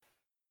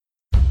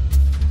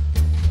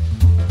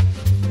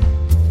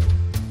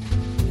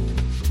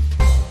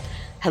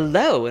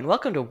Hello, and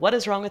welcome to What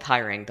is Wrong with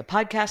Hiring, the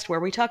podcast where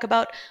we talk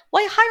about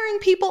why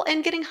hiring people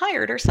and getting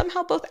hired are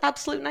somehow both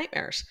absolute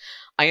nightmares.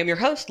 I am your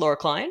host, Laura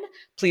Klein.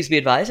 Please be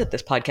advised that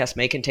this podcast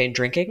may contain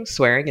drinking,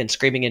 swearing, and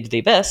screaming into the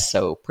abyss,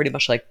 so pretty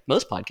much like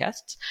most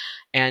podcasts.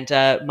 And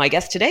my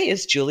guest today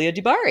is Julia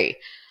DeBari.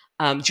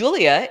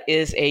 Julia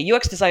is a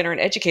UX designer and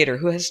educator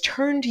who has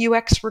turned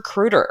UX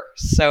recruiter.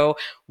 So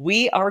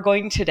we are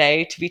going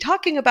today to be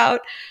talking about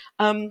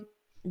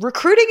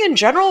recruiting in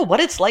general, what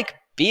it's like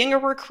being a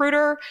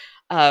recruiter,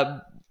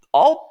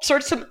 all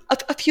sorts of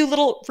a few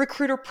little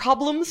recruiter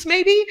problems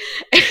maybe,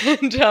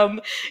 and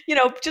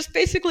just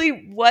basically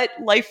what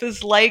life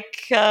is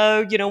like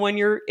when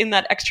you're in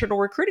that external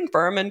recruiting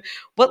firm, and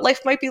what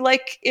life might be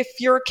like if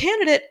you're a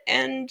candidate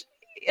and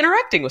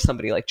interacting with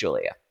somebody like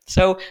Julia.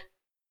 So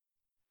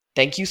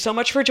thank you so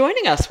much for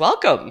joining us.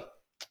 Welcome.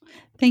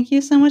 Thank you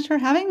so much for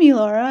having me,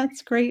 Laura.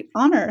 It's a great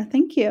honor.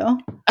 Thank you.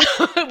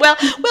 well,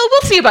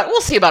 we'll see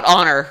about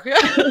honor.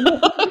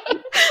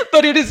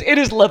 But it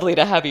is lovely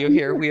to have you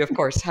here. We, of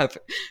course, have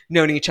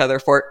known each other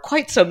for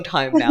quite some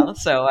time now.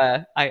 So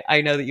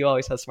I know that you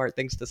always have smart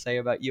things to say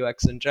about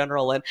UX in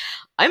general. And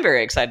I'm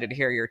very excited to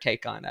hear your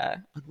take on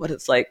what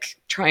it's like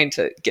trying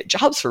to get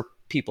jobs for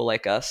people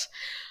like us.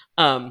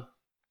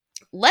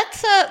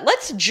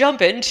 Let's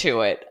jump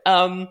into it.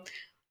 Tell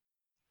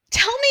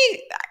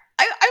me,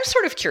 I'm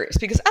sort of curious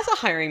because as a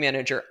hiring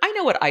manager, I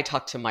know what I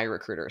talk to my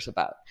recruiters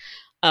about.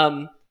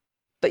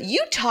 But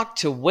you talk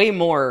to way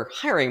more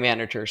hiring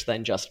managers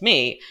than just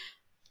me.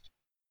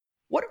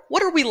 What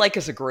are we like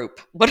as a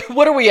group?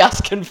 What are we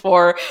asking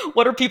for?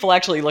 What are people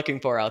actually looking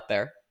for out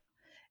there?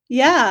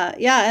 Yeah.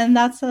 And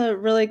that's a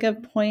really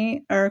good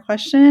point or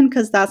question,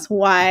 because that's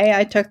why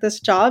I took this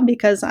job,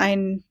 because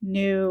I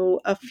knew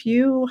a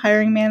few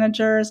hiring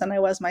managers and I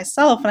was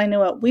myself and I knew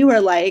what we were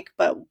like.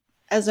 But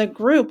as a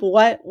group,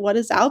 what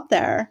is out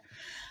there?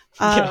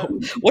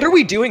 What are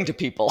we doing to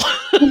people?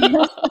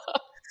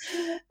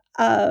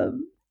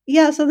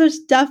 So there's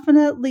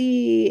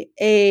definitely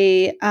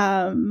a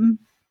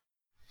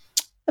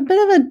bit of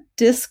a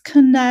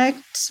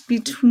disconnect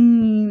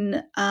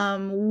between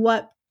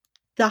what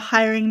the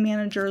hiring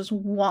managers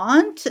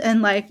want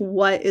and like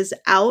what is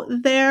out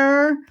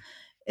there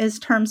in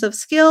terms of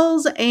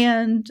skills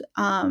and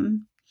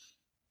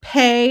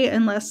pay,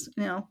 unless,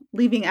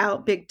 leaving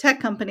out big tech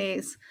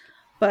companies,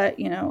 but,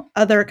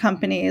 other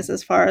companies,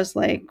 as far as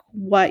like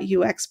what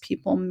UX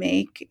people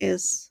make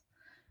is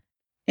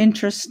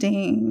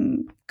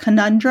interesting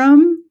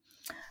conundrum.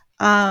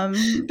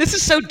 This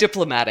is so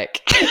diplomatic.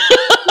 I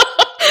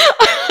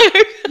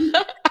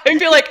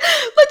feel like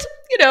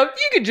you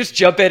can just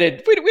jump in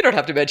and we don't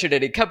have to mention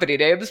any company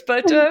names,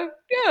 but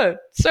yeah.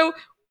 So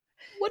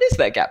what is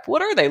that gap?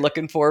 What are they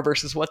looking for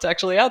versus what's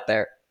actually out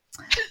there?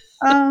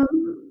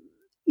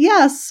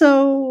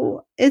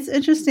 So it's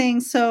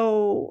interesting.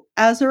 So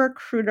as a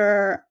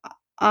recruiter,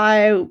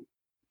 I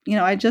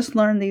just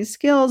learned these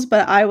skills,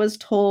 but I was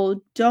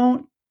told,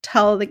 don't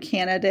tell the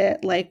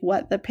candidate like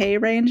what the pay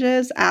range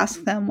is,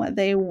 ask them what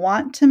they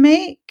want to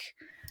make.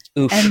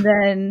 Oof. And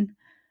then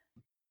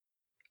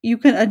you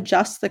can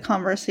adjust the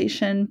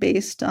conversation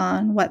based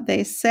on what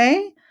they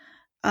say.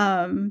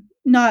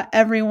 Not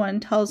everyone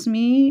tells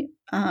me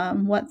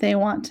what they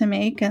want to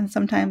make, and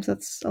sometimes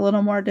it's a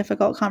little more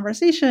difficult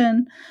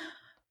conversation,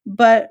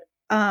 but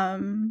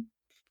I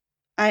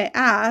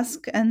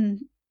ask, and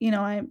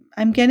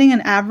I'm getting an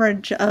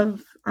average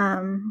of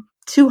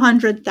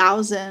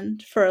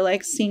 200,000 for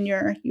like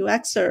senior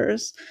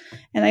UXers,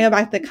 and I go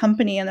back to the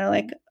company and they're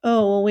like,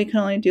 oh, well, we can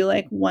only do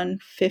like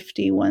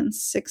 150,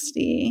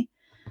 160.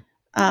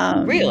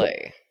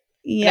 Really?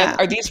 Yeah. Now,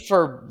 are these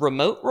for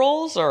remote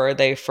roles or are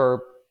they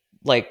for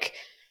like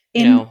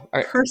in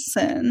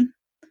person?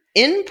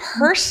 In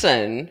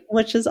person,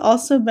 which has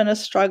also been a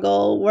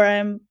struggle, where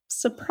I'm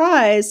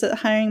surprised that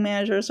hiring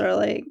managers are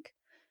like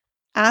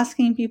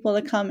asking people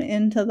to come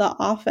into the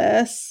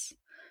office.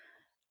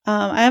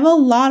 I have a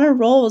lot of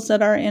roles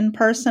that are in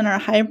person or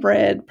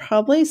hybrid.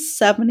 Probably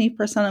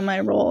 70% of my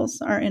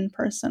roles are in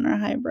person or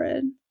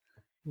hybrid.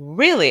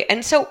 Really?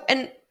 And so,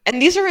 and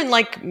these are in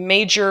like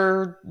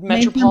major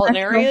metropolitan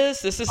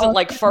areas? This isn't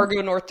like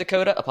Fargo, North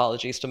Dakota.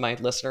 Apologies to my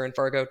listener in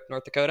Fargo,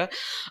 North Dakota.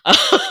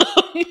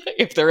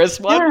 If there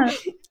is one. Yeah.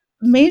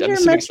 Major I'm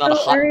assuming it's not a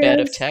hotbed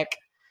of tech.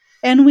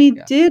 And we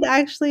did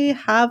actually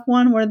have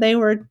one where they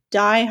were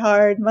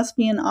diehard, must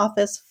be in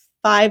office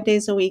 5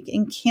 days a week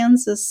in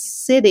Kansas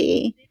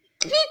City.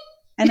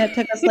 And it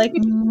took us like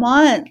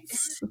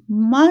months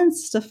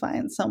to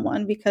find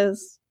someone,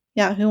 because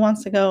who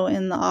wants to go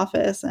in the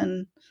office,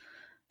 and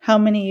how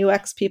many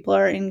UX people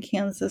are in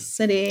Kansas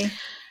City?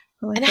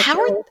 Like, and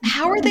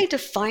how are they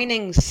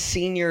defining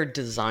senior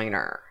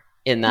designer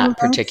in that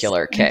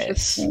particular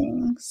case?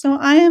 So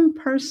I am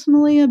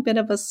personally a bit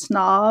of a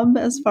snob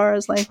as far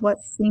as like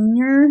what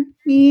senior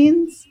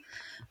means,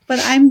 but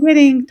I'm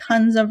getting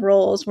tons of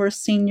roles where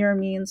senior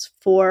means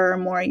 4 or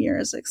more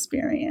years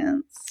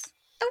experience.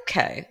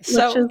 Okay.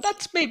 So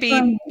that's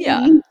maybe,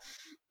 yeah.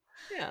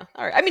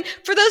 All right. I mean,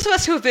 for those of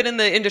us who have been in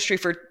the industry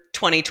for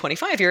 20,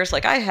 25 years,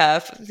 like I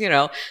have,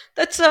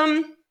 that's,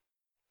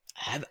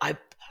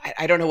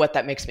 I don't know what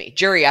that makes me.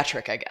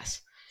 Geriatric, I guess.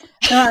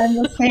 No, I'm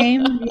the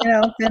same,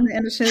 been in the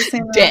industry the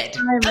same amount Dead. of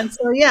time. And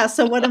so, yeah,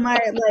 so what am I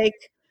like?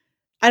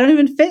 I don't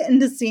even fit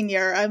into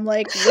senior. I'm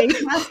like way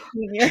past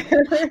senior.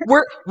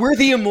 We're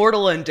the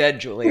immortal undead,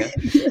 Julia.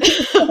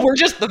 We're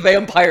just the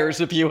vampires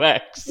of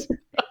UX.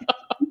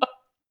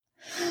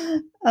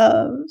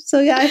 So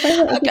yeah, I find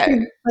that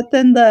interesting. Okay. But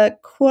then the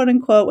quote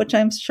unquote, which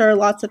I'm sure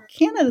lots of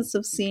candidates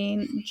have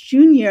seen,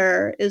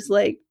 junior is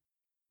like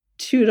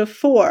 2 to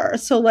 4.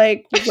 So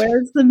like,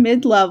 where's the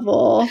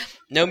mid-level?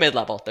 No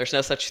mid-level. There's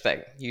no such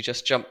thing. You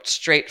just jump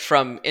straight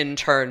from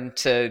intern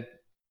to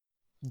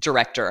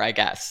director, I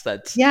guess.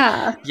 That's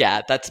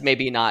that's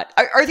maybe not.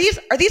 Are these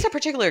a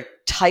particular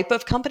type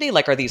of company?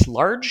 Like, are these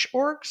large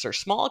orgs or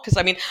small? Because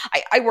I mean,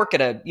 I work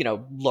at a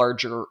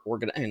larger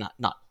organ,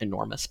 not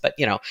enormous, but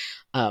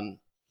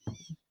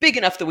big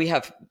enough that we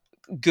have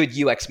good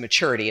UX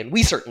maturity, and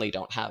we certainly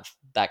don't have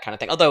that kind of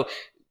thing. Although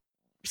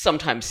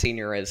sometimes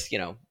senior is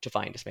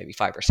defined as maybe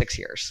 5 or 6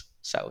 years,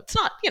 so it's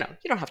not you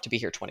don't have to be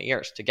here 20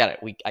 years to get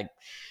it.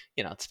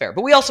 It's fair,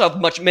 but we also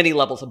have many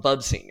levels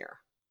above senior.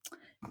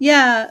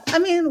 Yeah, I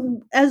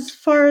mean, as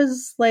far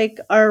as like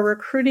our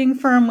recruiting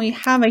firm, we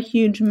have a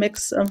huge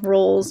mix of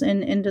roles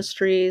in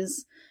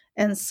industries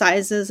and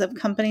sizes of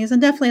companies.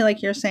 And definitely,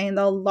 like you're saying,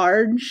 the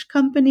large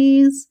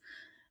companies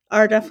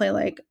are definitely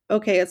like,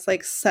 okay, it's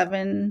like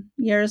 7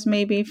 years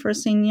maybe for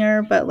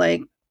senior, but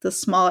like the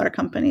smaller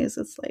companies,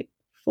 it's like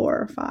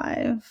 4 or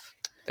 5.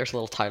 There's a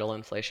little title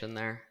inflation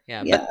there.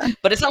 Yeah.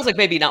 But it sounds like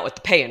maybe not with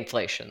the pay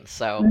inflation.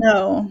 So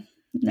No.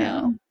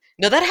 Yeah.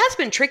 No, that has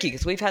been tricky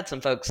because we've had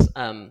some folks.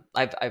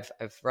 I've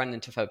run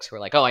into folks who are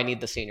like, "Oh, I need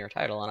the senior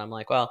title," and I'm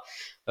like, "Well,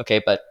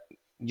 okay, but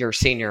your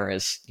senior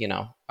is,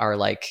 are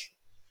like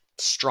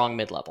strong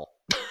mid-level,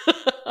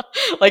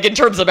 like in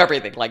terms of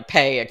everything, like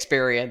pay,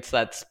 experience.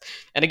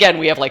 And again,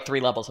 we have like 3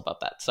 levels above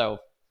that. So,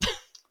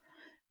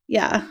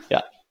 yeah.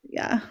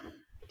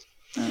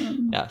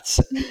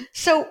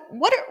 So,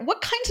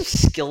 what kinds of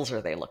skills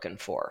are they looking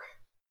for?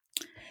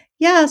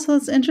 Yeah, so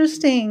it's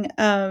interesting.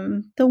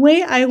 The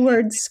way I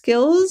word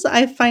skills,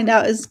 I find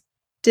out is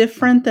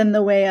different than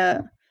the way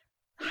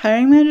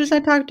hiring managers I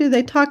talk to.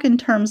 They talk in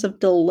terms of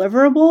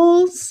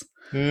deliverables.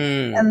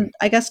 And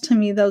I guess to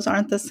me, those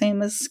aren't the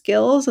same as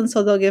skills. And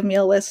so they'll give me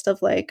a list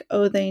of like,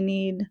 oh, they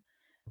need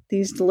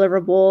these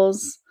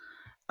deliverables.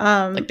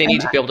 Like they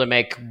need to be able to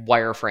make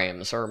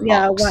wireframes or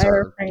mocks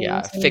or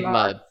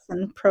Figma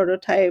and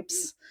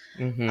prototypes.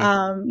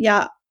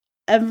 Mm-hmm.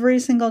 Every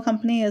single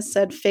company has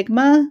said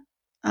Figma.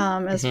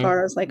 As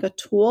far as like a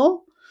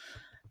tool.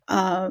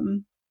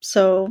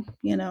 So,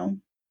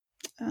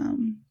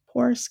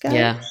 poor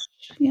sketch,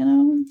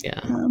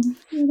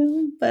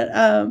 but,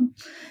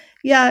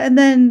 and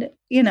then,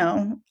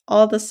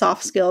 all the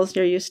soft skills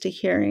you're used to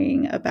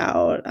hearing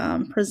about,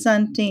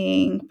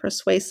 presenting,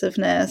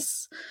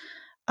 persuasiveness.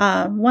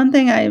 One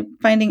thing I'm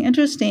finding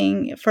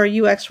interesting for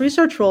UX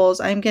research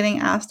roles, I'm getting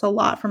asked a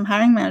lot from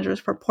hiring managers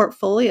for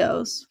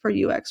portfolios for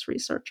UX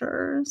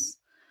researchers.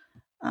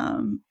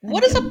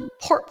 What does a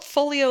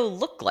portfolio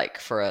look like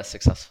for a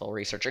successful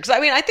researcher? Because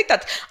I mean, I think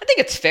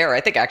it's fair. I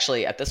think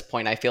actually at this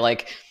point, I feel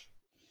like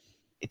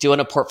doing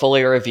a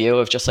portfolio review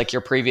of just like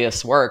your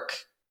previous work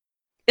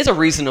is a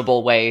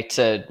reasonable way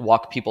to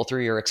walk people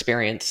through your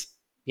experience.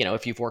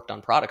 If you've worked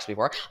on products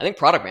before, I think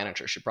product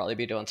managers should probably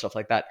be doing stuff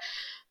like that.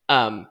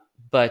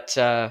 But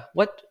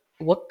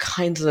what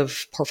kinds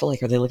of portfolio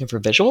are they looking for?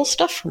 Visual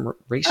stuff from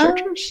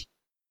researchers?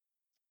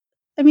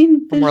 I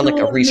mean, more like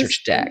a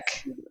research deck.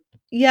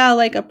 Yeah,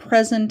 like a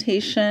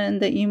presentation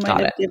that you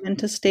might have given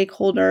to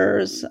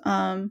stakeholders,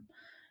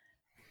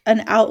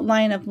 an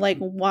outline of like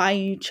why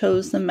you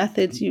chose the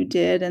methods you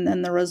did and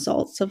then the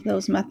results of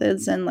those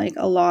methods. And like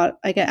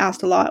I get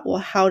asked a lot, well,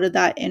 how did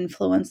that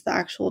influence the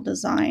actual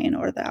design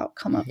or the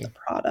outcome of the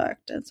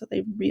product? And so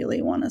they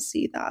really want to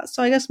see that.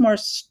 So I guess more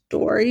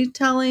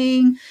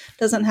storytelling,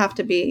 doesn't have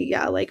to be,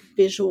 like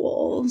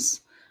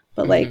visuals,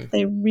 but like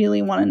they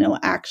really want to know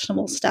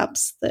actionable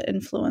steps that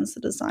influence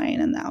the design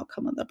and the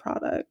outcome of the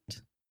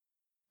product.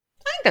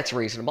 I think that's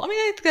reasonable. I mean,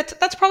 I think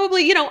that's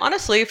probably,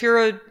 honestly, if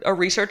you're a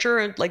researcher,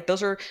 and like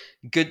those are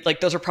good, like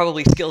those are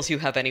probably skills you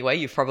have anyway.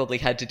 You've probably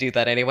had to do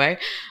that anyway.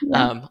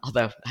 Yeah.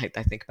 Although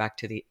I think back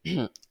to the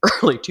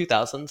early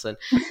 2000s, and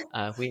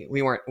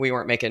we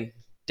weren't making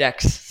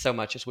decks so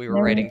much as we were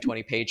writing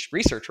 20-page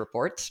research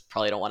reports.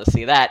 Probably don't want to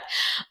see that.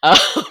 I'm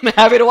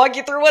happy to walk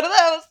you through one of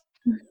those.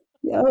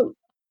 Yep.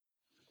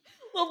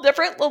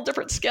 Little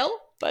different skill,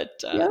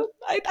 but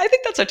I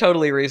think that's a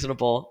totally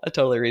reasonable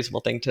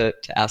thing to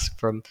ask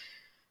from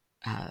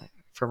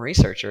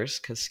researchers,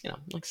 because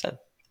like I said,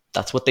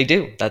 that's what they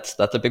do. That's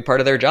a big part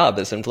of their job,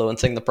 is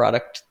influencing the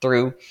product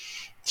through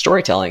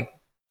storytelling.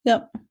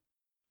 Yep.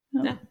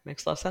 Yeah,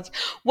 makes a lot of sense.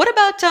 What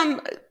about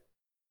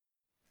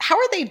how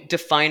are they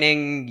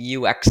defining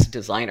UX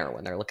designer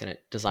when they're looking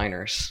at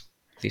designers?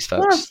 These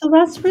folks. Yeah, so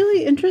that's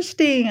really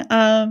interesting.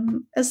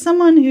 As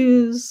someone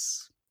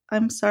who's,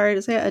 I'm sorry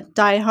to say, a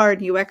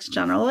diehard UX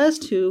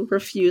generalist who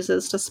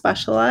refuses to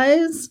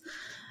specialize,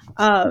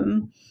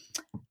 I'm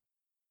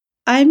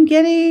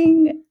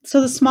getting So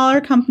the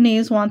smaller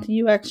companies want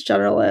the UX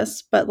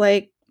generalist, but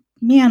like,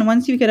 man,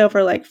 once you get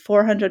over like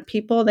 400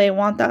 people, they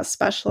want that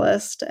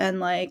specialist. And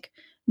like,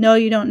 no,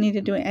 you don't need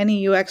to do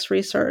any UX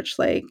research.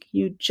 Like,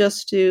 you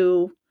just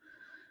do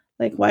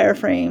like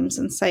wireframes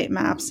and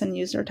sitemaps and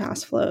user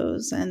task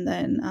flows. And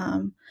then,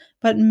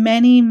 but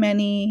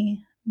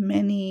many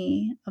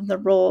of the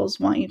roles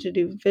want you to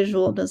do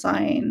visual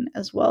design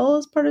as well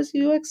as part of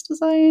UX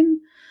design.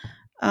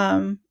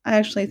 I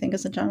actually think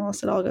as a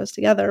generalist, it all goes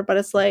together, but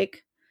it's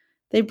like,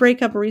 they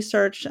break up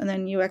research and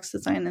then UX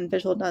design and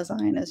visual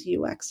design as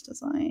UX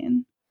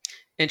design.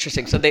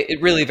 Interesting. So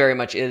it really very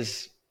much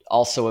is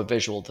also a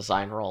visual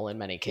design role in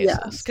many cases,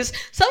 Yes. because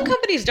some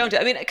companies don't.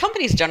 I mean,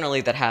 companies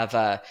generally that have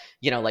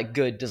like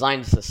good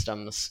design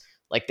systems,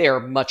 like they are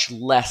much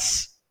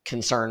less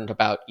concerned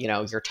about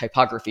your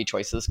typography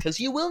choices because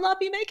you will not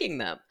be making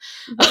them.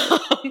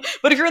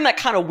 But if you're in that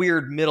kind of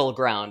weird middle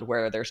ground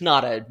where there's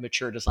not a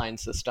mature design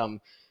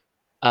system,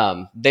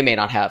 they may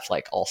not have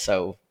like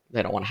also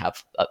they don't want to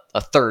have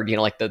a third,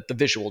 like the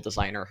visual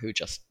designer who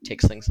just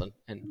takes things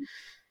and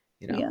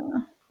Yeah.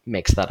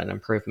 makes that an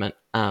improvement.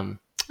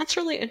 That's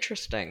really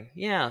interesting.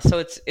 Yeah. So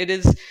it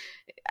is.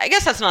 I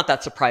guess that's not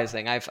that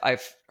surprising.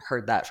 I've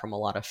heard that from a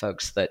lot of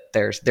folks that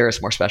there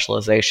is more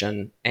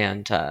specialization,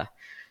 and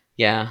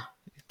yeah,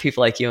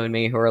 people like you and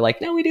me who are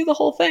like, no, we do the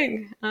whole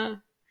thing.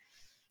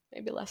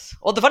 Maybe less.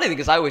 Well, the funny thing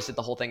is, I always did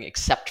the whole thing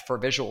except for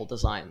visual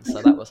design,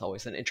 so that was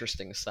always an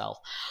interesting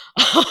sell.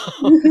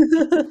 One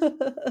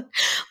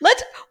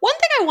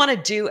thing I want to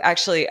do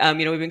actually,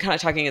 we've been kind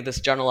of talking at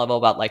this general level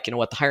about like,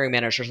 what the hiring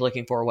managers are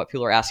looking for, what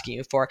people are asking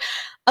you for.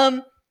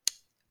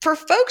 For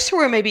folks who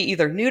are maybe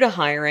either new to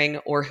hiring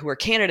or who are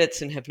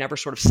candidates and have never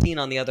sort of seen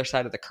on the other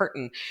side of the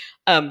curtain,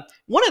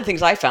 one of the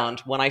things I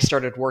found when I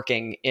started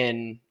working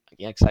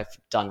because I've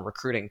done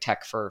recruiting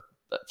tech for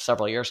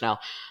several years now,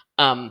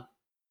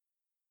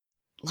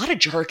 a lot of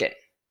jargon.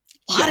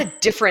 A lot of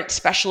different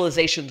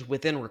specializations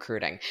within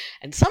recruiting.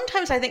 And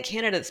sometimes I think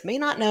candidates may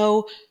not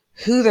know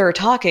who they're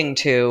talking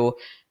to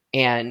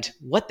and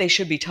what they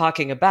should be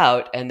talking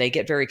about, and they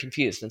get very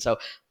confused. And so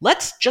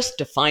let's just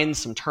define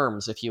some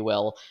terms, if you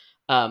will.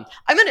 I'm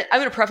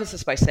gonna preface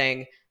this by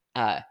saying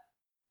I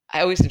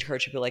always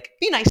encourage people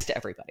be nice to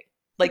everybody.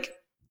 Like,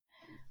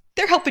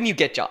 they're helping you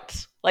get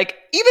jobs. Like,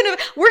 even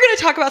if we're going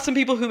to talk about some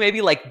people who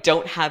maybe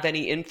don't have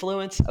any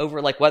influence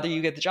over whether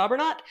you get the job or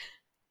not,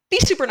 be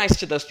super nice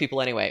to those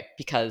people anyway,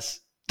 because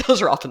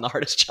those are often the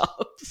hardest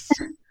jobs.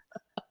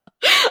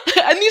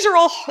 And these are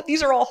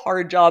all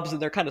hard jobs,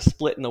 and they're kind of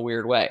split in a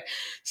weird way.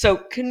 So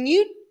can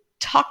you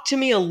talk to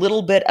me a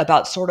little bit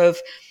about sort of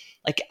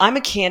I'm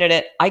a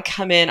candidate, I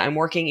come in, I'm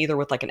working either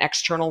with an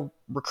external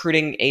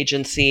recruiting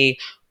agency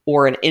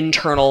or an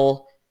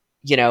internal,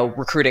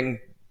 recruiting,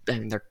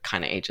 and they're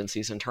kind of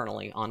agencies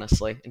internally,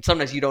 honestly. And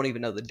sometimes you don't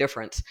even know the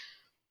difference.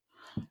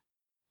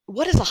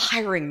 What is a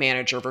hiring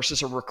manager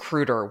versus a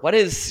recruiter?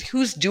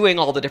 Who's doing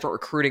all the different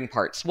recruiting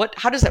parts?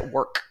 How does that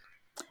work?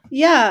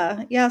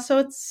 Yeah. So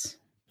it's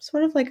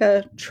sort of like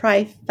a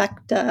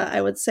trifecta,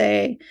 I would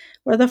say,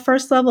 where the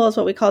first level is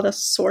what we call a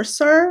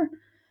sourcer.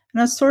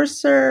 And a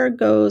sourcer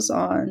goes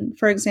on,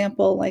 for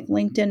example, like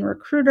LinkedIn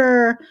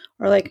Recruiter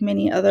or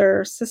many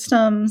other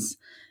systems,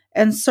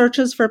 and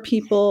searches for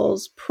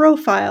people's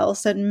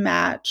profiles that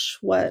match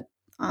what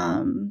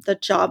the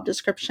job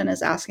description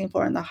is asking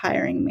for and the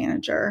hiring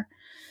manager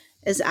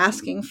is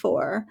asking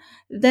for.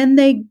 Then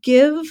they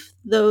give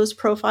those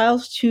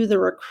profiles to the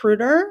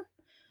recruiter.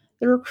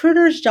 The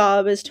recruiter's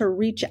job is to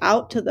reach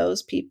out to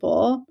those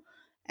people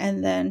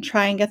and then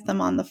try and get them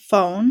on the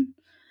phone.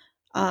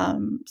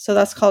 So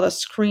that's called a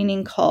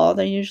screening call.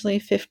 They're usually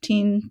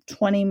 15,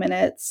 20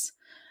 minutes.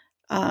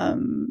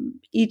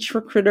 Each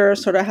recruiter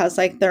sort of has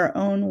their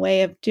own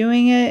way of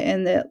doing it,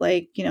 and that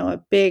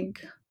a big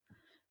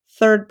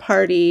third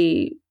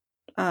party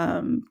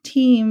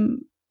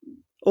team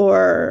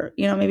or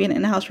maybe an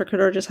in-house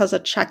recruiter just has a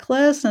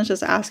checklist and it's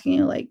just asking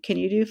you can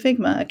you do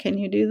Figma, can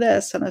you do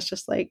this, and it's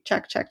just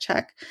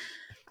check.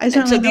 And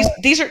so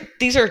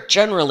these are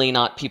generally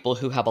not people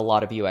who have a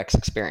lot of UX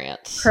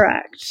experience.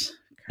 Correct.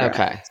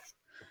 Okay.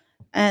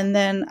 And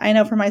then I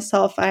know for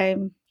myself, I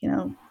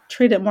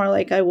treat it more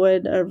like I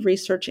would a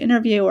research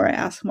interview, where I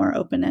ask more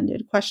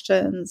open-ended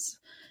questions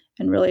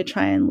and really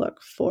try and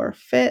look for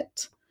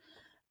fit.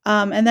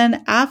 And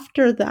then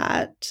after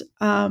that,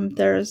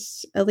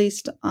 there's, at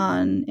least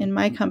in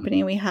my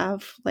company, we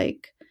have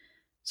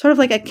sort of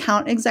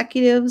account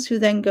executives who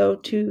then go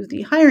to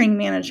the hiring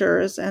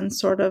managers and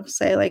sort of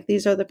say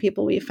these are the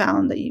people we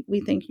found that we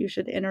think you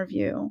should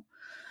interview.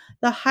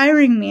 The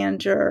hiring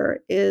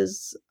manager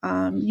is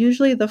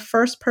usually the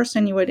first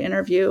person you would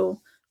interview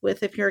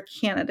with if you're a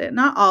candidate.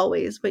 Not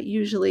always, but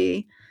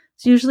usually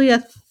it's usually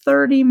a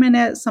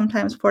 30-minute,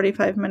 sometimes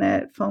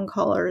 45-minute phone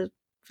call or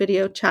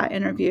video chat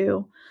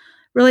interview,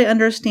 really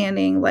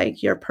understanding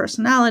your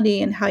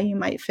personality and how you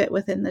might fit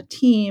within the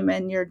team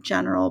and your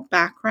general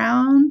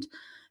background.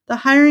 The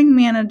hiring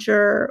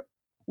manager,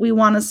 we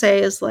want to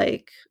say, is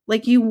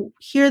you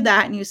hear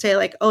that and you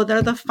say oh,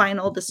 they're the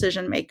final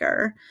decision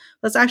maker.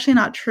 That's actually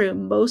not true.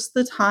 Most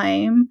of the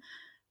time,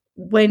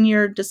 when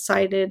you're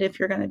decided if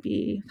you're going to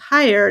be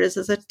hired is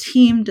a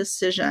team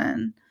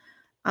decision.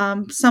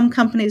 Some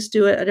companies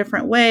do it a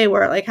different way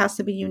where it like has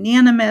to be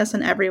unanimous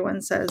and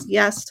everyone says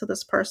yes to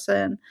this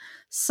person.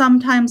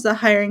 Sometimes the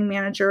hiring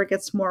manager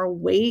gets more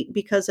weight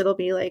because it'll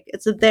be like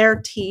it's their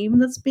team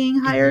that's being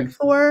hired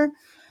for.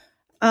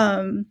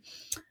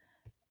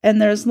 And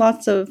there's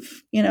lots of,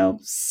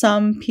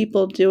 some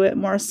people do it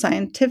more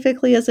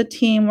scientifically as a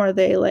team where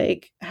they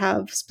like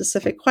have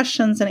specific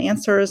questions and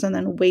answers and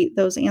then weight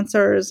those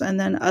answers. And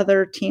then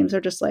other teams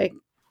are just like,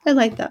 I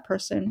like that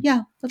person.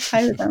 Yeah, let's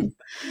hire them.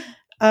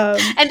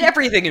 And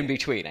everything in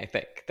between, I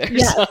think.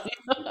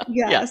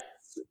 Yes.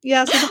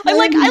 So I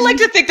like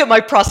to think that my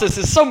process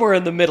is somewhere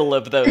in the middle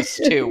of those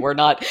two. We're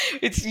not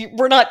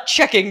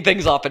checking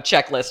things off a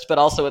checklist, but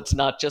also it's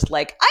not just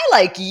like, I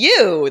like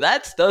you.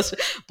 That's those.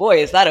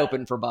 Boy, is that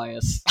open for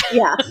bias.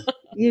 Yeah,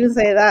 you can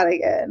say that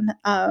again.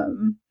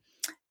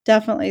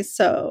 Definitely.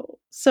 So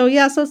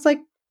it's like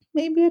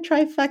maybe a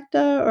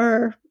trifecta,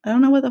 or I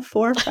don't know what the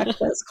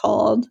fourfecta is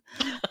called.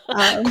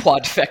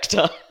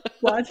 Quadfecta.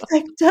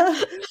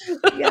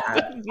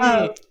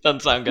 Yeah.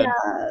 Doesn't sound good.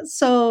 Yeah.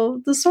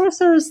 So the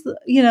sourcers,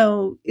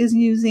 is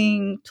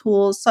using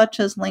tools such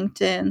as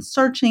LinkedIn,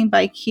 searching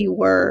by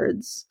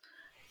keywords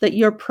that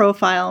your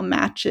profile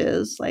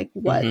matches, like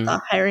what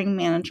the hiring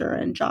manager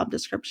and job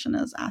description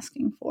is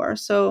asking for.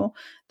 So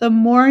the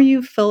more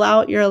you fill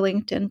out your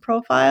LinkedIn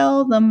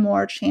profile, the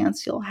more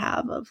chance you'll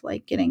have of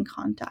like getting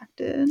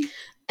contacted.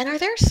 And are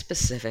there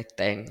specific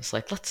things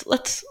like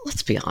let's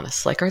be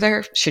honest, like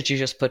should you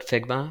just put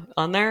Figma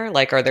on there?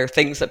 Like are there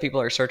things that people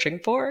are searching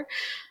for?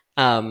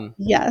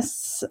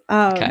 Yes.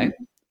 Okay.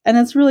 And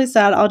it's really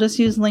sad. I'll just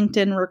use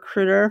LinkedIn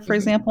Recruiter, for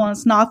example, and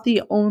it's not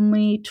the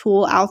only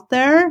tool out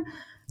there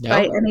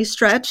by any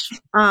stretch.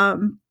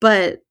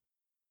 But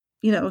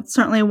it's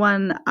certainly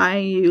one I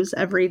use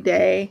every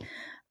day.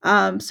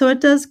 So it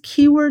does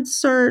keyword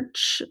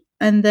search,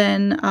 and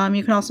then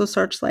you can also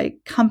search like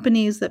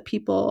companies that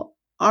people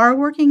are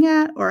working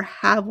at or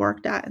have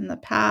worked at in the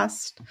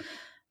past.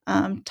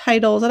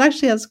 Titles. It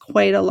actually has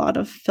quite a lot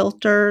of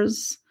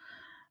filters.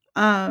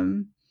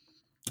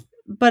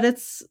 But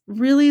it's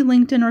really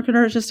LinkedIn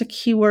Recruiter is just a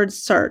keyword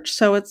search.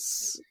 So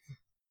it's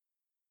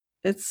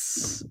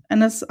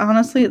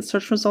honestly, its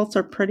search results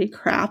are pretty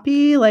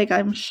crappy. Like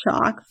I'm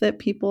shocked that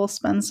people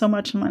spend so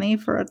much money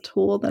for a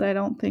tool that I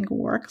don't think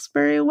works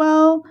very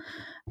well.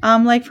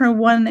 Like for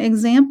one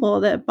example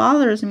that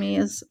bothers me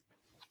is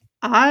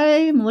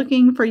I'm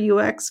looking for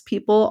UX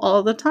people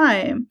all the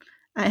time.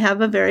 I have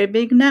a very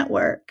big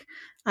network.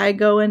 I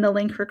go into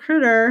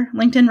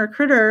LinkedIn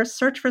Recruiter,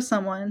 search for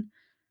someone.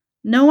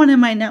 No one in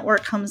my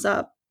network comes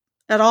up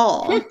at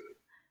all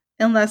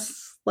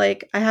unless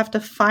like I have to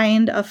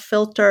find a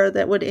filter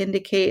that would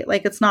indicate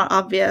like it's not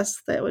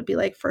obvious, that would be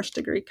like first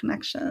degree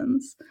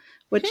connections,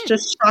 which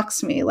just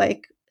shocks me.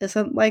 Like,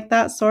 isn't like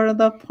that sort of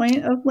the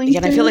point of LinkedIn? Yeah,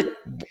 and I feel like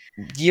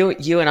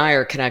you and I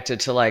are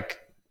connected to like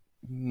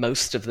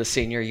most of the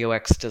senior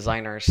UX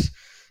designers.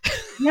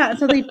 Yeah,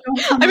 so they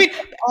don't come up at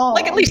all.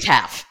 Like at least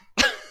half.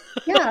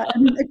 Yeah,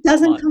 and it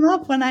doesn't come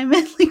up when I'm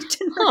in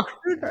LinkedIn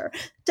Recruiter.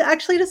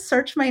 To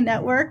search my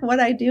network, what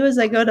I do is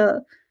I go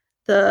to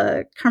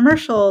the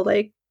commercial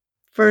like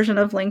version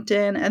of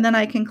LinkedIn, and then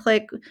I can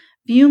click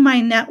view my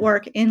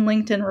network in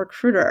LinkedIn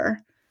Recruiter.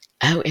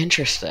 Oh,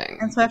 interesting.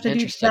 And so I have to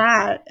do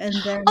that and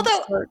then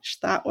search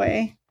that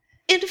way.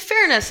 In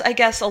fairness, I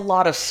guess a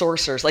lot of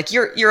sourcers, like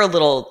you're a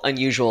little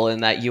unusual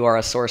in that you are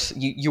a source,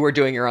 you are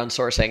doing your own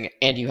sourcing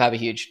and you have a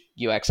huge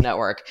UX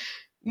network.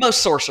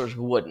 Most sourcers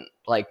wouldn't.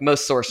 Like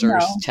most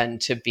sourcers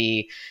tend to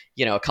be,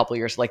 a couple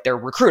years, like they're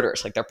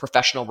recruiters, like they're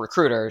professional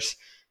recruiters.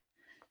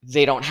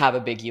 They don't have a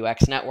big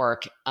UX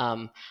network.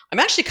 I'm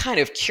actually kind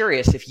of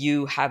curious if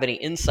you have any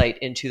insight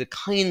into the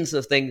kinds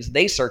of things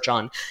they search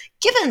on,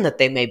 given that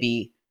they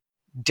maybe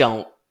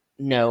don't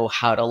know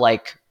how to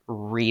like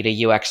read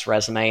a UX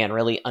resume and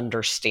really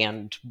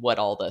understand what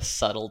all the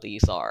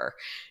subtleties are.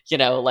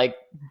 Like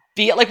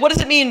what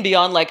does it mean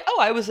beyond like, oh,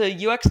 I was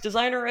a UX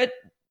designer at,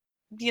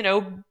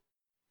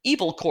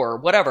 Evil Core,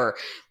 whatever.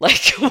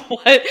 Like,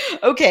 what?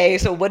 Okay,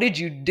 so what did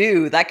you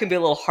do? That can be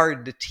a little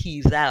hard to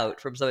tease out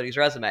from somebody's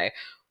resume.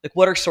 Like,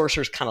 what are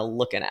sourcers kind of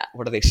looking at?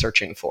 What are they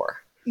searching for?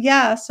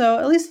 Yeah, so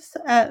at least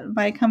at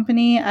my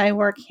company, I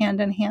work hand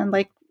in hand.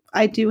 Like,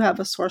 I do have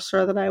a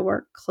sourcer that I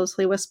work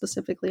closely with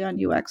specifically on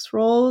UX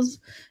roles.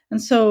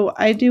 And so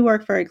I do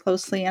work very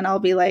closely, and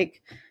I'll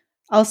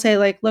say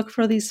like, look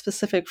for these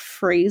specific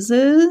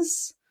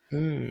phrases.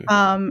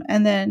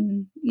 And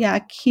then,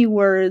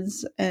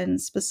 keywords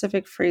and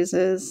specific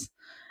phrases.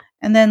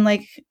 And then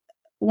like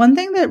one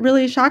thing that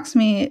really shocks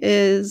me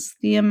is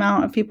the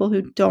amount of people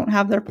who don't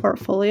have their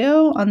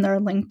portfolio on their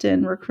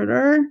LinkedIn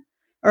Recruiter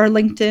or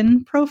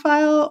LinkedIn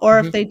profile, or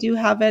if they do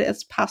have it,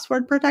 it's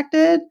password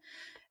protected.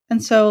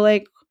 And so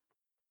like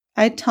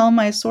I tell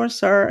my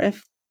sourcer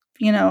if,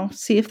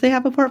 see if they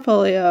have a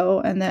portfolio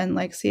and then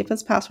like see if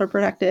it's password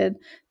protected.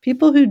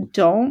 People who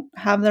don't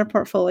have their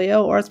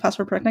portfolio or it's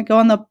password protected go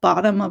on the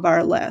bottom of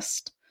our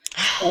list.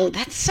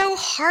 That's so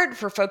hard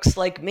for folks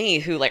like me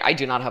who like, I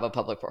do not have a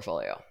public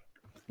portfolio.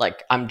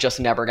 like I'm just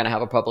never going to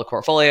have a public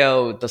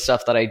portfolio. The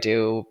stuff that I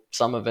do,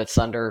 some of it's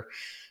under,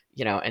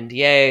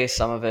 NDA,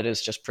 some of it is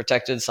just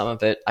protected, some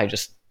of it I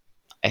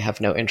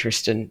have no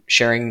interest in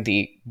sharing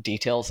the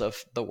details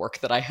of the work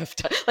that I have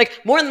done.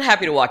 Like, more than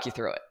happy to walk you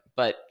through it,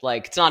 but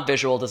like, it's not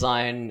visual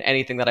design.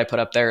 Anything that I put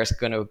up there is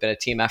going to have been a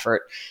team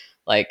effort.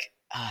 Like,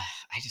 I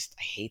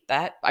hate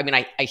that. I mean,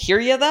 I hear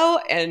you though,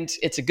 and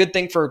it's a good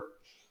thing for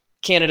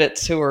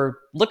candidates who are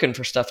looking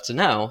for stuff to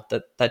know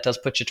that does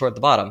put you toward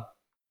the bottom.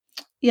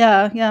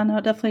 Yeah, no,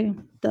 it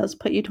definitely does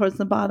put you towards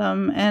the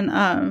bottom. And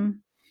I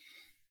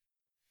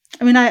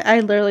mean,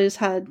 I literally just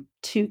had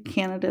 2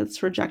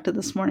 candidates rejected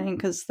this morning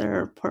because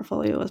their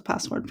portfolio was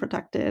password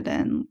protected,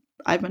 and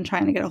I've been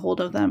trying to get a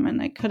hold of them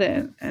and I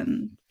couldn't.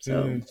 And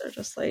so they're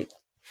just like,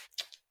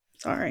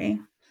 sorry,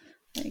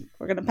 like,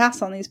 we're going to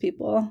pass on these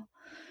people.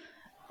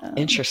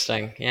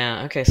 Interesting.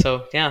 Yeah. Okay.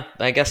 So yeah,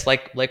 I guess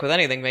like with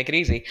anything, make it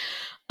easy.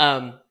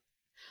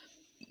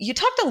 You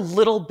talked a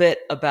little bit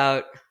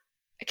about,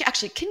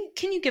 actually,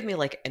 can you give me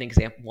like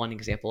one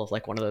example of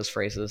like one of those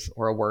phrases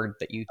or a word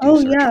that you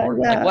do search for?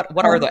 Yeah. Like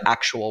what are the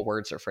actual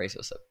words or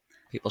phrases that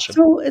people should?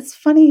 So it's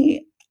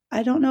funny.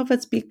 I don't know if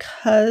it's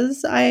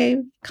because I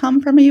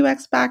come from a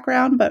UX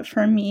background, but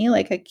for me,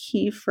 like a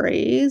key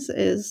phrase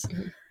is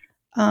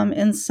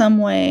in some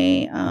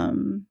way,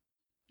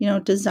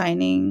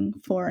 designing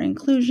for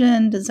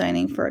inclusion,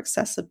 designing for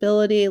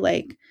accessibility.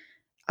 Like,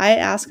 I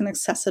ask an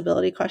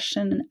accessibility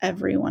question in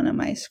every one of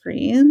my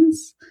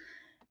screens.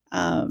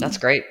 That's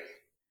great.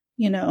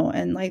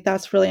 And like,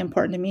 that's really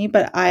important to me.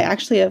 But I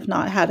actually have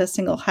not had a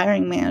single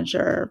hiring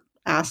manager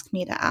ask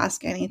me to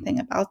ask anything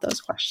about those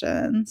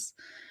questions.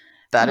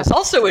 That is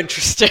also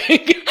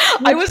interesting.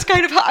 I was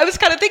kind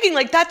of thinking,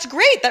 like, that's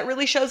great. That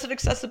really shows that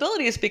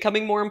accessibility is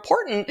becoming more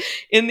important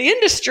in the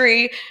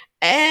industry.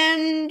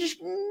 And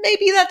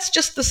maybe that's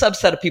just the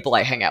subset of people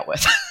I hang out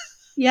with.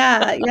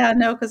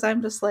 No, because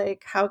I'm just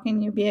like, how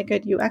can you be a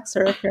good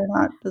UXer if you're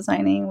not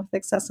designing with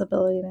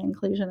accessibility and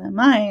inclusion in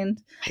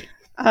mind?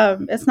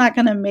 It's not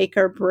going to make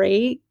or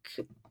break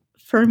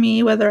for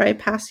me whether I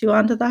pass you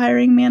on to the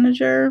hiring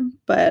manager,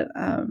 but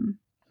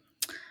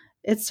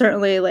it's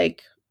certainly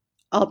like,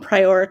 I'll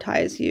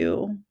prioritize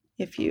you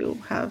if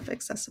you have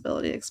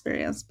accessibility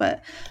experience.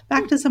 But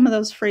back to some of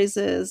those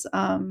phrases,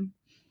 I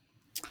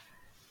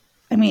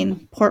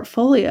mean,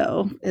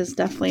 portfolio is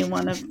definitely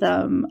one of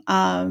them.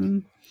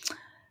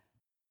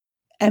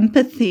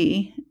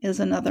 Empathy is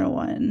another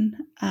one.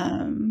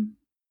 Or,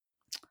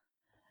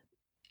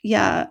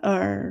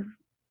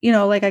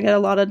 like, I get a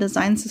lot of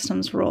design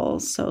systems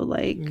roles. So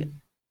like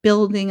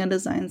building a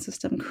design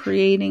system,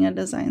 creating a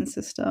design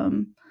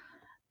system.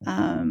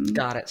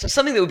 Got it. So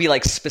something that would be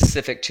like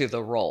specific to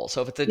the role.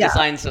 So if it's a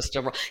design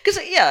system, because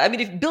I mean,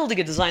 if building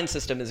a design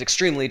system is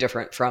extremely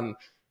different from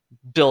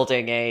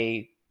building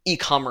a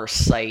e-commerce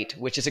site,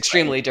 which is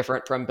extremely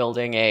different from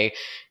building a,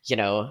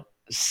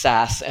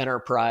 SaaS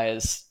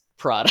enterprise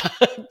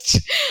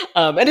product.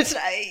 And it's,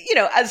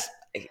 as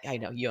I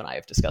know you and I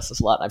have discussed this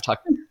a lot, and I've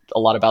talked a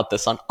lot about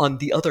this on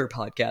the other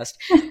podcast.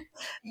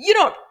 You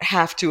don't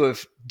have to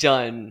have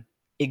done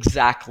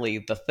exactly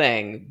the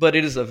thing, but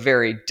it is a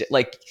very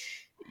like,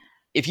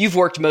 if you've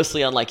worked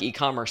mostly on like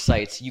e-commerce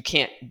sites, you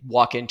can't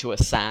walk into a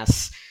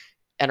SaaS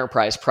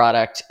enterprise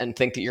product and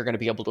think that you're going to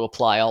be able to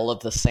apply all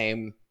of the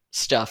same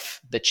stuff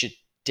that you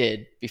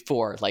did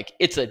before. Like,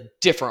 it's a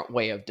different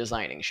way of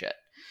designing shit.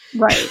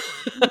 Right.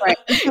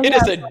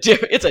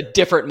 It's a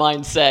different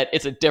mindset.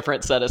 It's a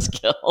different set of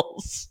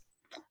skills.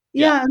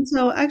 Yeah. And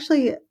so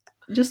actually,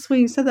 just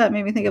when you said that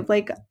made me think of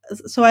like,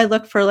 so I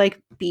look for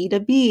like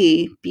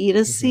B2B,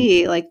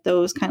 B2C, like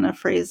those kind of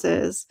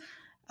phrases.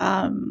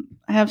 I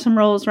have some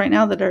roles right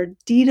now that are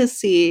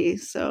D2C.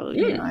 So,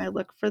 I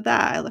look for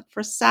that. I look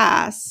for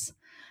SaaS,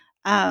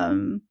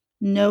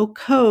 no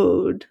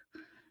code,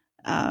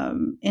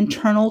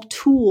 internal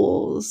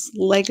tools,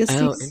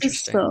 legacy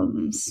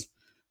systems.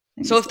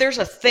 So if there's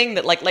a thing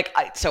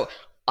that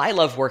I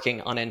love working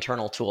on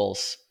internal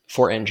tools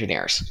for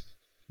engineers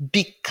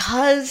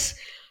because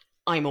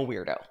I'm a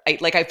weirdo.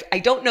 I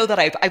don't know that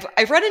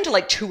I've run into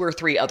like 2 or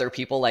 3 other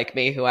people like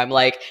me who I'm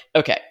like,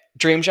 okay,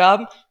 dream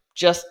job,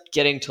 just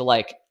getting to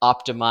like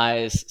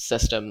optimize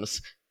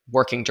systems,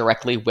 working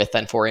directly with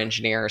and for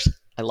engineers.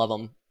 I love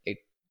them. I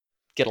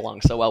get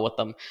along so well with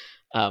them.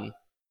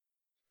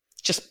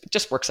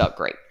 Just works out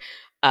great.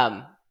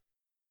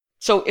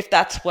 So if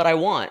that's what I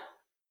want,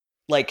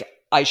 like,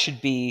 I should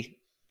be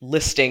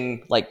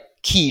listing like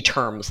key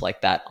terms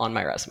like that on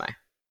my resume.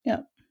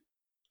 Yeah.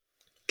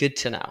 Good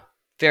to know.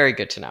 Very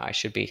good to know. I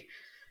should be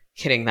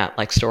hitting that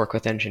likes to work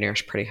with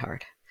engineers pretty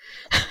hard.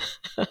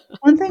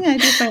 One thing I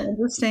do find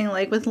interesting,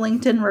 like with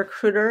LinkedIn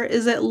Recruiter,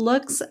 is it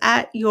looks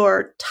at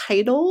your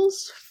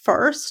titles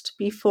first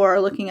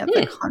before looking at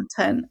the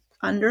content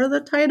under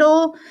the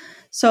title.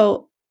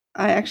 So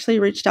I actually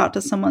reached out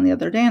to someone the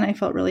other day and I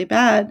felt really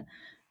bad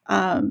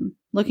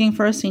looking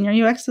for a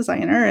senior UX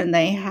designer, and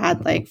they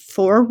had like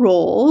 4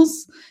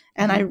 roles,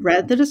 and I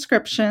read the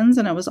descriptions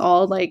and it was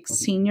all like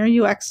senior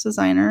UX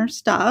designer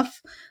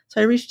stuff. So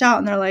I reached out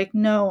and they're like,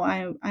 no,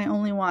 I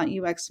only want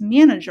UX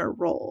manager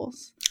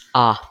roles.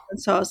 Ah.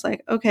 And so I was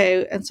like,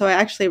 okay. And so I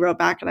actually wrote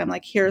back and I'm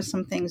like, here's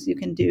some things you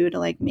can do to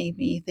like make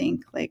me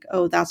think like,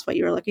 oh, that's what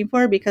you were looking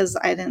for, because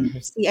I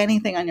didn't see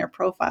anything on your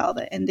profile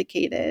that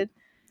indicated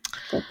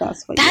that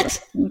that's what you were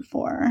looking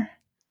for.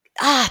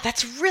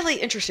 That's really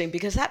interesting,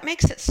 because that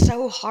makes it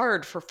so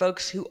hard for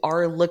folks who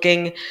are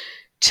looking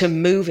to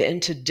move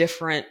into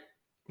different,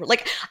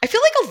 like, I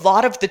feel like a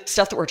lot of the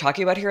stuff that we're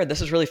talking about here, and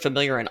this is really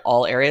familiar in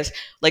all areas,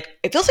 like,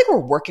 it feels like we're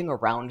working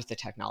around the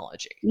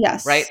technology.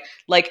 Yes. Right?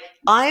 Like,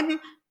 I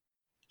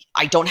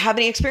don't have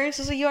any experience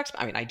as a UX.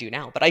 I mean, I do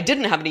now, but I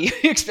didn't have any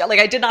like,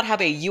 I did not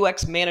have a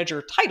UX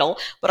manager title,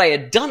 but I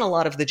had done a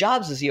lot of the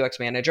jobs as UX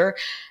manager.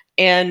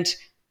 And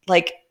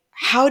like,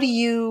 how do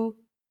you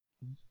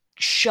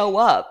show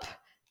up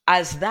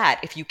as that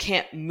if you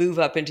can't move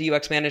up into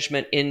UX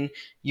management in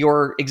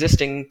your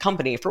existing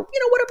company for,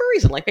 whatever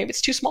reason? Like, maybe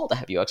it's too small to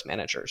have UX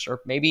managers,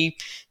 or maybe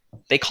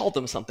they called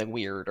them something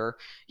weird, or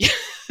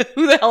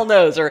who the hell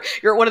knows? Or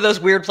you're at one of those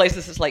weird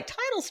places that's like,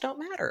 titles don't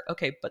matter.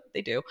 Okay, but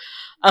they do.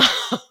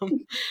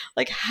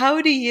 Like,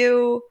 how do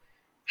you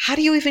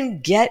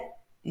even get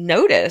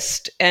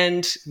noticed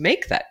and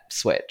make that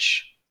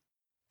switch?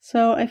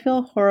 So I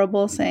feel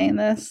horrible saying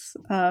this.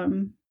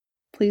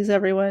 Please,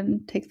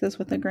 everyone, take this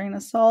with a grain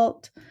of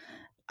salt.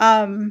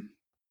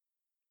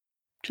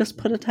 Just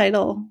put a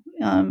title.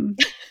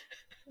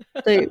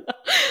 Maybe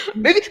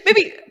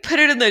put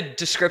it in the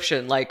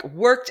description, like,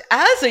 worked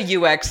as a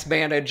UX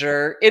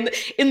manager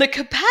in the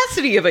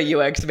capacity of a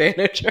UX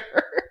manager.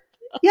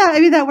 Yeah, I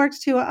mean, that works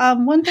too.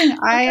 One thing,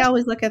 I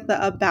always look at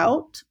the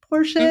about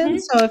portion.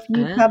 So if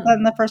you have that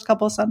in the first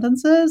couple of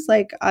sentences,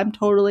 like, I'm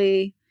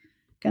totally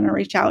going to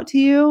reach out to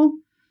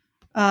you.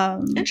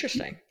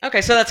 Interesting.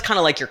 Okay, so that's kind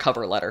of like your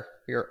cover letter,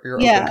 your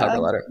open cover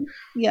letter.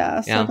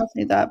 Yeah, so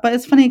definitely that. But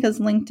it's funny because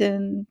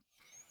LinkedIn,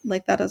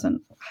 like, that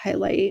doesn't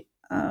highlight.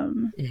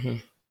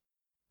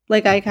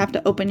 Like, I have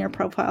to open your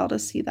profile to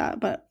see that.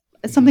 But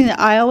it's something that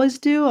I always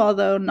do,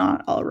 although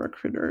not all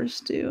recruiters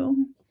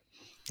do.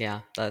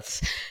 Yeah,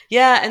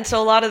 and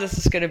so a lot of this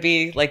is going to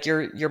be like,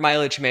 your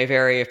mileage may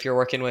vary if you're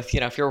working with,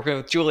 if you're working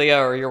with Julia,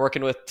 or you're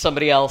working with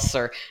somebody else,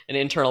 or an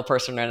internal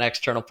person or an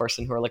external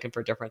person who are looking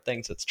for different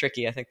things. It's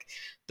tricky. I think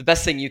the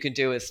best thing you can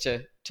do is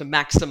to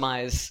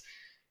maximize,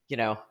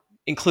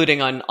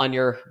 including on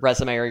your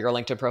resume or your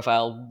LinkedIn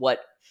profile, what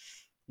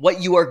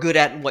you are good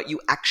at and what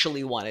you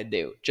actually want to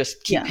do.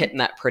 Just keep hitting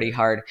that pretty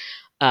hard.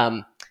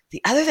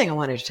 The other thing I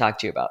wanted to talk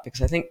to you about,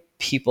 because I think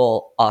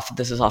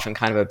this is often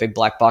kind of a big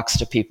black box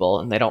to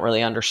people, and they don't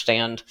really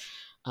understand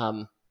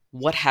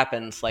what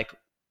happens, like,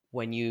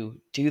 when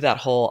you do that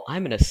whole,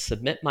 I'm going to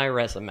submit my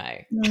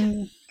resume.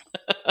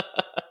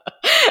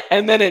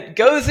 And then it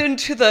goes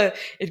into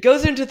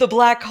the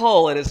black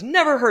hole and is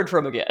never heard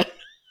from again.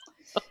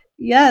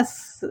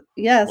 Yes.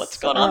 What's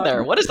going on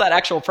there? What does that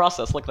actual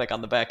process look like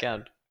on the back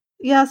end?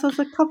 Yeah, so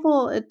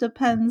it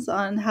depends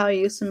on how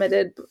you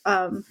submitted.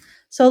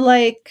 So,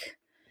 like,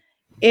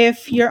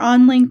 if you're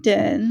on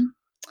LinkedIn,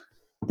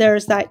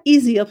 there's that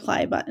easy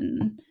apply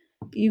button.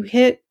 You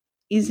hit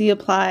easy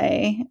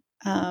apply,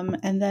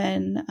 and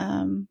then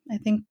I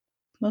think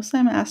most of the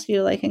time I ask you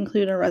to, like,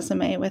 include a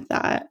resume with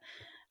that.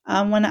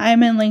 When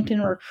I'm in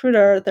LinkedIn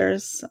Recruiter,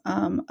 there's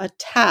a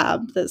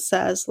tab that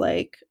says,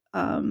 like,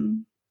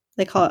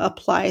 they call it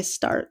Apply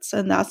Starts,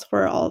 and that's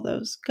where all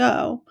those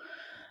go.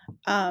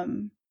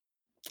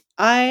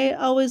 I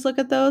always look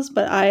at those,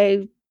 but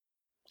I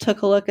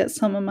took a look at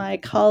some of my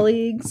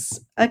colleagues'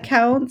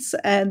 accounts,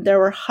 and there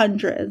were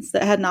hundreds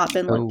that had not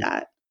been looked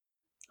at.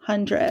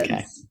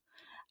 Hundreds.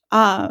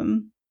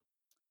 Okay.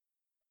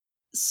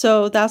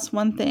 So that's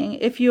one thing.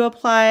 If you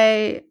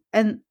apply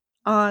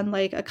on,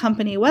 like, a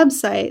company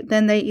website,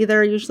 then they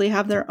either usually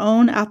have their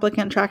own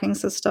applicant tracking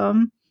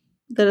system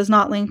that is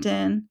not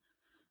LinkedIn,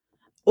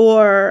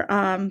 or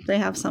they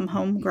have some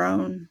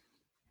homegrown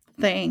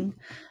thing.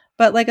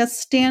 But, like, a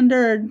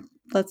standard,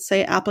 let's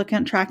say,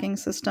 applicant tracking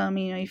system,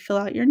 you fill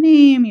out your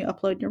name, you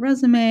upload your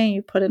resume,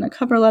 you put in a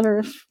cover letter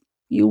if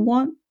you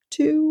want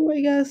to,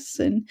 I guess,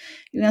 and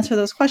you answer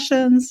those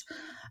questions.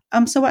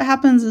 So what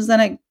happens is then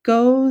it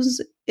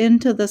goes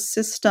into the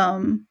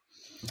system,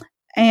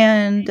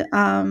 and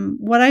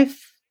what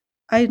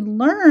I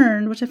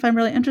learned, which I find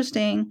really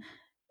interesting,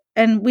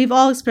 and we've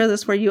all experienced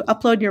this, where you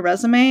upload your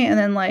resume and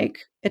then, like,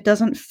 it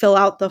doesn't fill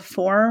out the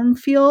form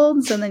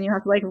fields, and then you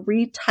have to, like,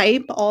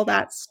 retype all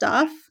that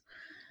stuff.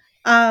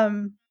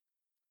 I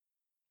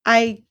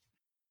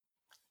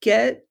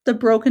get the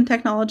broken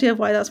technology of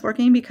why that's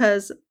working,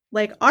 because,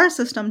 like, our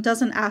system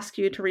doesn't ask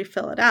you to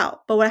refill it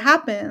out. But what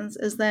happens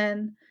is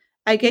then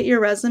I get your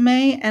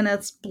resume and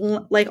it's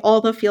like all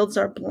the fields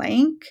are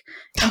blank.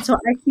 And so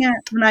I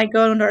can't, when I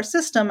go into our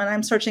system and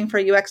I'm searching for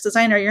a UX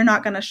designer, you're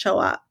not going to show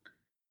up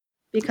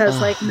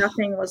because like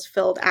nothing was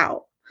filled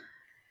out.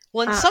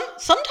 Well, and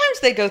sometimes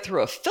they go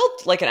through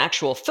like an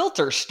actual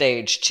filter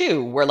stage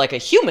too, where like a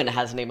human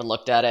hasn't even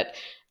looked at it,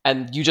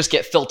 and you just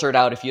get filtered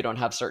out if you don't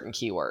have certain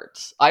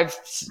keywords. I've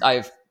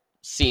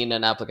seen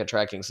an applicant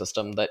tracking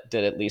system that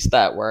did at least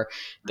that, where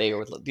they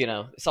were,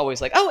 it's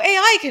always like, oh,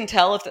 AI can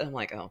tell if I'm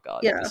like, oh God,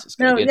 Yeah. this is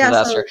going to be a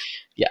disaster.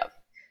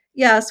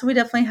 So we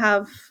definitely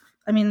have,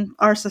 I mean,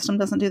 our system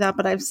doesn't do that,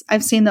 but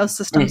I've seen those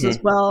systems as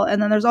well.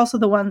 And then there's also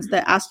the ones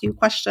that ask you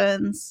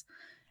questions.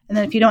 And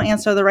then if you don't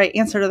answer the right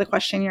answer to the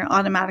question, you're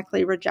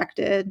automatically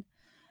rejected.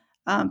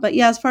 But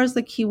yeah, as far as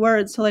the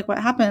keywords, so like what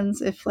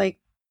happens if like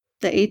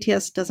the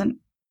ATS doesn't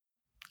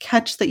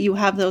catch that you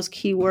have those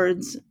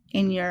keywords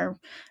in your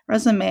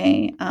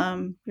resume,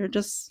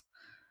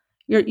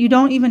 you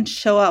don't even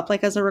show up.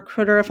 Like as a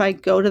recruiter, if I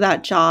go to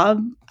that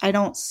job, I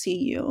don't see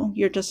you.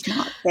 You're just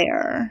not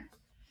there.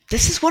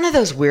 This is one of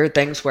those weird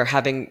things where,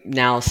 having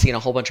now seen a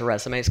whole bunch of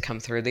resumes come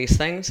through these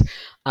things,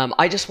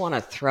 I just want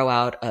to throw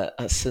out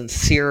a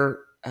sincere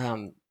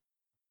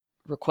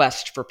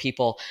request for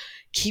people.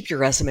 Keep your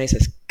resumes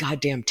as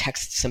goddamn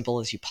text simple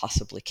as you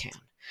possibly can.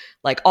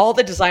 Like all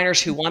the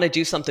designers who want to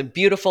do something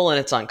beautiful and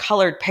it's on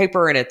colored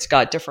paper and it's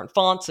got different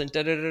fonts and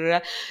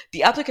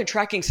the applicant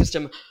tracking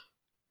system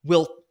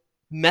will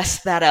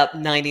mess that up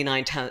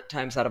 99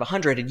 times out of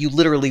 100, and you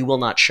literally will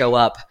not show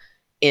up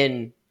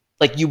in,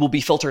 like, you will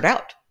be filtered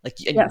out. Like,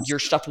 and your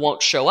stuff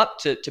won't show up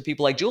to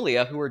people like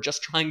Julia, who are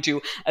just trying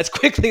to, as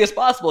quickly as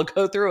possible,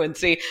 go through and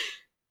see,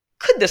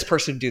 could this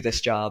person do this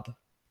job?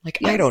 Like,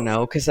 I don't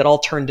know, because it all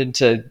turned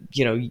into,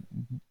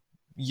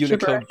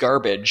 Unicode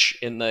garbage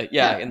in the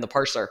in the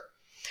parser.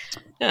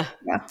 Yeah.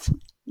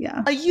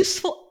 A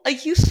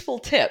useful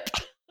tip.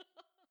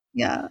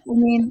 Yeah. I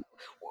mean,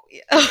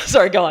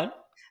 sorry, go on.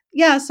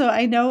 Yeah, so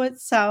I know it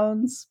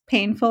sounds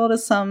painful to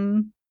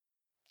some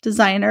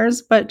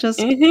designers, but just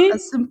a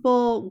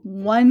simple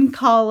one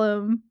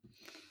column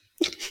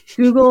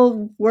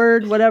Google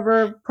Word,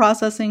 whatever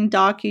processing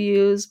doc you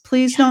use.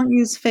 Please don't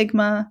use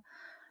Figma.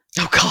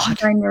 Oh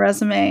God. On your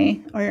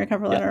resume or your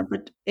cover letter,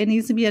 but it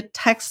needs to be a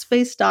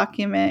text-based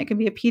document. It can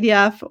be a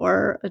PDF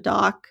or a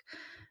doc,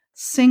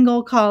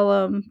 single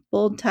column,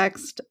 bold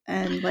text,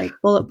 and like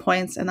bullet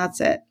points, and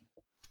that's it.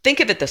 Think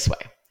of it this way.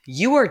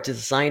 You are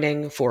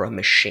designing for a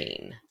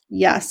machine.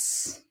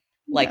 Yes.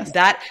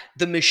 That,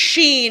 the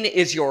machine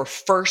is your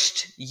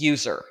first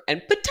user,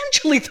 and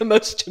potentially the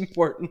most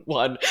important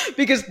one,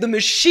 because the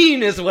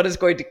machine is what is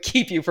going to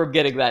keep you from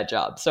getting that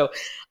job. So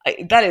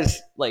that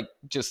is like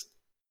just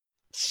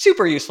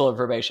super useful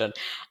information.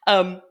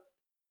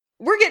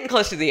 We're getting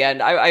close to the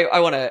end. I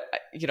want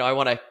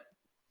to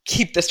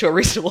keep this to a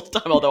reasonable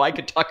time, although I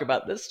could talk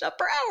about this stuff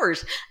for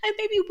hours, and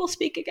maybe we'll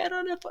speak again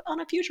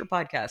on a future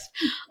podcast.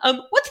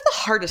 What's the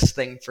hardest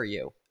thing for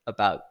you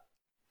about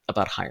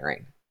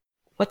hiring?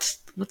 What's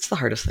the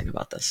hardest thing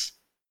about this?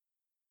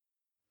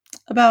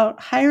 About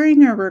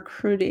hiring or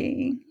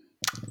recruiting?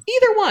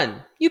 Either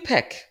one. You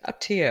pick. Up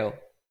to you.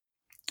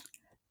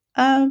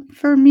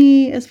 For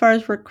me, as far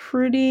as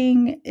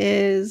recruiting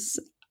is,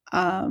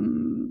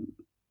 so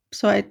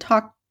I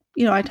talk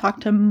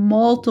to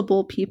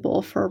multiple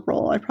people for a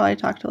role. I probably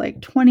talk to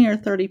like 20 or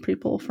 30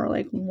 people for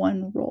like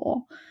one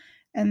role.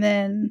 And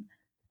then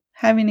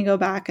having to go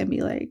back and be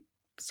like,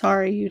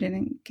 sorry, you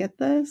didn't get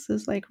this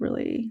is like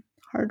really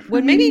hard for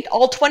me. Maybe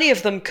all 20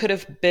 of them could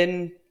have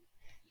been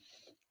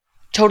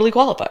totally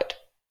qualified.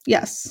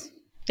 Yes.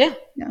 Yeah.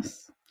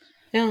 Yes.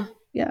 Yeah.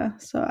 Yeah.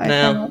 So I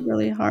found it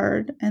really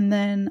hard. And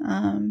then,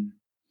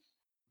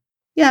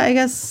 I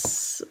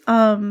guess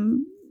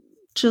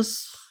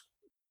just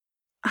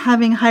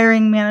having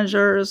hiring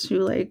managers who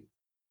like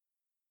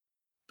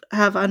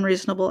have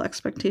unreasonable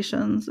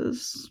expectations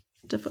is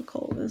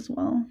difficult as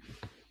well.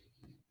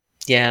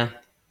 Yeah.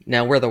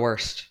 No, we're the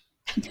worst.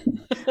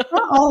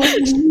 Not all of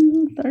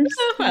them.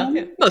 Well,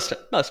 yeah, most of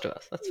us.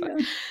 That's fine.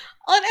 Yeah.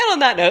 And on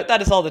that note,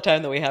 that is all the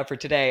time that we have for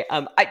today.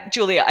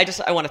 Julia,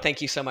 I want to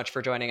thank you so much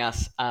for joining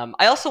us.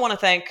 I also want to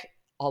thank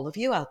all of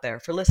you out there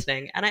for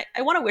listening. And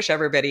I want to wish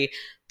everybody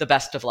the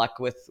best of luck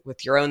with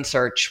your own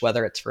search,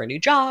 whether it's for a new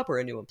job or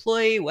a new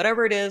employee,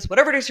 whatever it is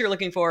you're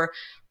looking for.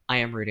 I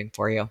am rooting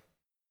for you.